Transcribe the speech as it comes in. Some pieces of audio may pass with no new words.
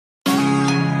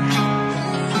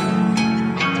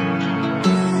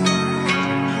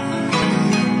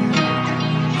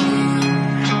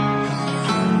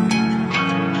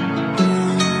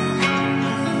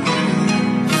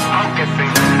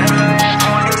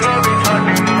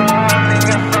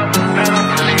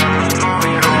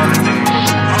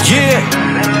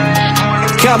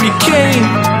Call me Kane,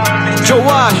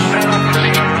 Joash.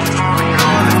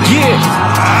 Yeah.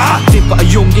 Dip at a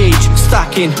young age,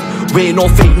 stacking. Rain, no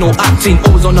fake, no acting.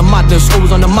 Always on the madness,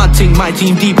 always on the mad thing. My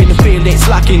team deep in the field, ain't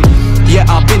slacking. Yeah,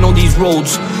 I've been on these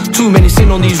roads. Too many sin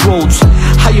on these roads.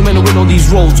 How you meant to win on these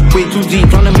roads? Way too deep,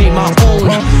 trying to make my own.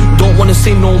 Don't wanna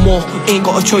say no more. Ain't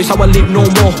got a choice how I live no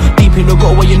more. Deep in the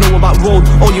gutter, what you know about road.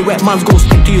 All you wet mans go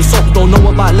stick to your socks. Don't know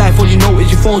about life, all you know is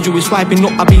your phones. You been swiping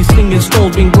up, I been slinging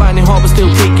stones. Been grinding hard but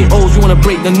still taking O's. You wanna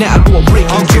break the net, I go a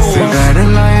breaking jaws.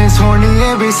 Guidelines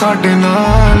होनी भी साडे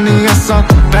नाल नहीं असा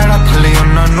पैड़ा थले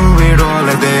उन्हां नू भी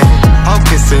रोलदे आओ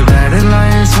किसे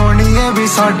guidelines होनी भी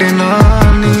साडे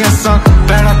नाल नहीं असा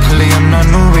पैड़ा थले उन्हां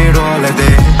नू भी रोलदे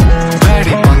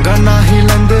बैरी पंगा ना ही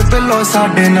लंदे बिलो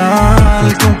साडे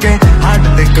नाल क्योंकि हट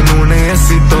दे कानून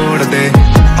असी तोड़ दे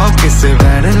आओ किसे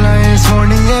guidelines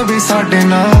होनी भी साडे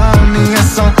नाल नहीं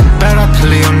असा पैड़ा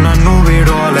थले उन्हां नू भी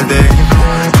रोलदे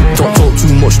Don't talk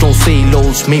too much, don't say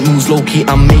loads. Make moves low-key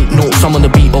and make notes. I'm on the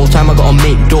beat all time, I gotta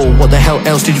make dough. What the hell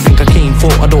else did you think I came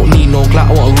for? I don't need no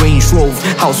glatt, I want a Range Rover.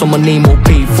 House on my name or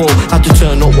paid for. Had to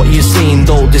turn up what you're saying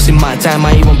though. This in my time,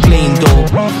 I ain't even playing though.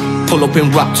 Pull up in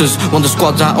Raptors, when the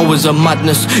squad's out, always a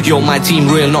madness. Yo, my team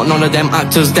real, not none of them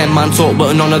actors. Them man talk,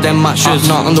 but none of them matches.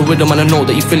 Not on the rhythm and I know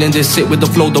that you feeling this. Sit with the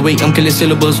flow, the way I'm killing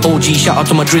syllables. OG, shout out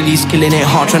to my drillies, killing it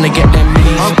hard, trying to get them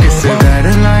millies.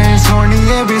 Guidelines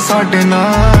होनी भी साडे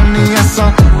नाल नहीं असा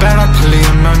पैड़ा थले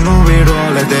उन्हां नू भी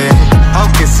रोलदे आओ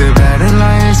किसे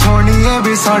guidelines होनी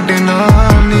भी साडे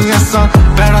नाल नहीं असा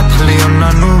पैड़ा थले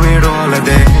उन्हां नू भी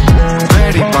रोलदे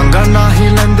बैरी पंगा ना ही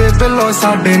लंदे बिलो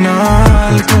साडे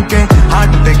नाल क्योंकि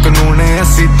हट दे कानून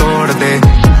असी तोड़ दे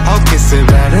आओ किसे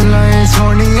guidelines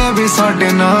होनी भी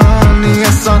साडे नाल नहीं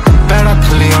असा पैड़ा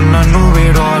थले उन्हां नू भी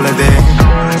रोलदे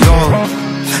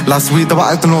Last week they were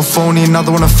acting all phony, now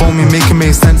they wanna phone me, make it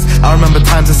make sense. I remember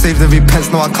times I saved every pence,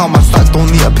 no I count my stats,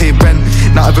 don't need to pay rent.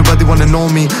 Now everybody wanna know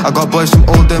me, I got boys from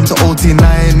Oldham to OT, now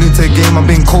I ain't new to the game, I've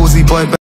been cozy boy.